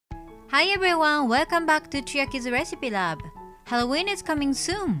Hi everyone, welcome back to Chiaki's Recipe Lab. Halloween is coming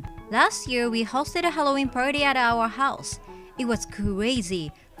soon. Last year we hosted a Halloween party at our house. It was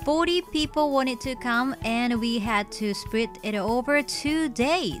crazy. 40 people wanted to come and we had to split it over 2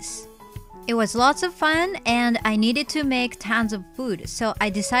 days. It was lots of fun and I needed to make tons of food, so I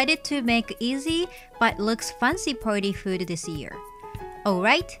decided to make easy but looks fancy party food this year.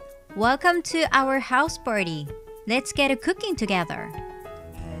 Alright, welcome to our house party. Let's get cooking together.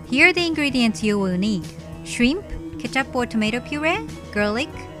 Here are the ingredients you will need: shrimp, ketchup or tomato puree, garlic,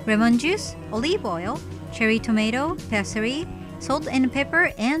 lemon juice, olive oil, cherry tomato, parsley, salt and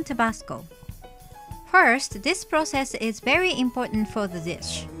pepper, and Tabasco. First, this process is very important for the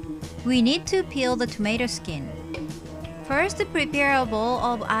dish. We need to peel the tomato skin. First, prepare a bowl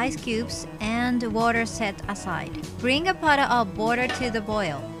of ice cubes and water set aside. Bring a pot of water to the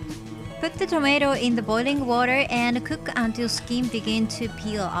boil. Put the tomato in the boiling water and cook until skin begins to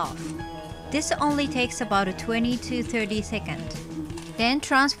peel off. This only takes about 20 to 30 seconds. Then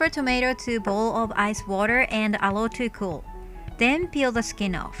transfer tomato to bowl of ice water and allow to cool. Then peel the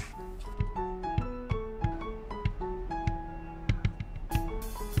skin off.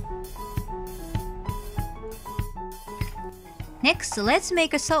 Next, let's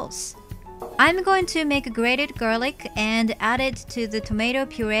make a sauce. I'm going to make grated garlic and add it to the tomato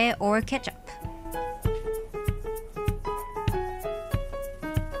puree or ketchup.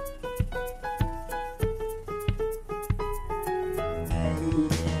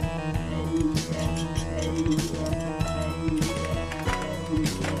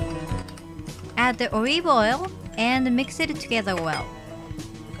 Add the olive oil and mix it together well.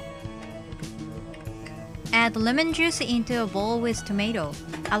 Add lemon juice into a bowl with tomato,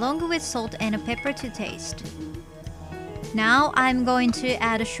 along with salt and pepper to taste. Now I'm going to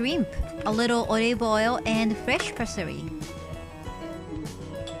add shrimp, a little olive oil, and fresh parsley.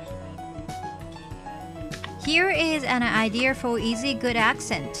 Here is an idea for easy good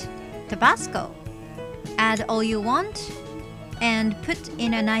accent: Tabasco. Add all you want and put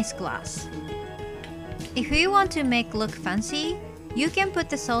in a nice glass. If you want to make look fancy, you can put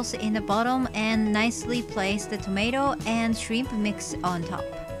the sauce in the bottom and nicely place the tomato and shrimp mix on top.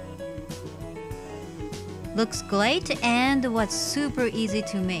 Looks great and was super easy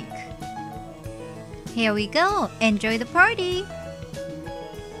to make. Here we go! Enjoy the party!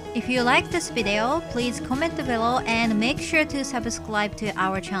 If you like this video, please comment below and make sure to subscribe to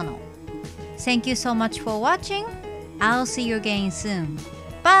our channel. Thank you so much for watching. I'll see you again soon.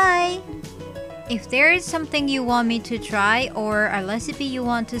 Bye! If there is something you want me to try or a recipe you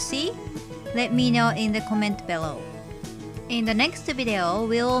want to see, let me know in the comment below. In the next video,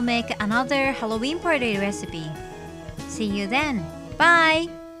 we will make another Halloween party recipe. See you then. Bye!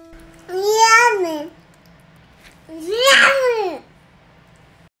 Yummy! Yummy!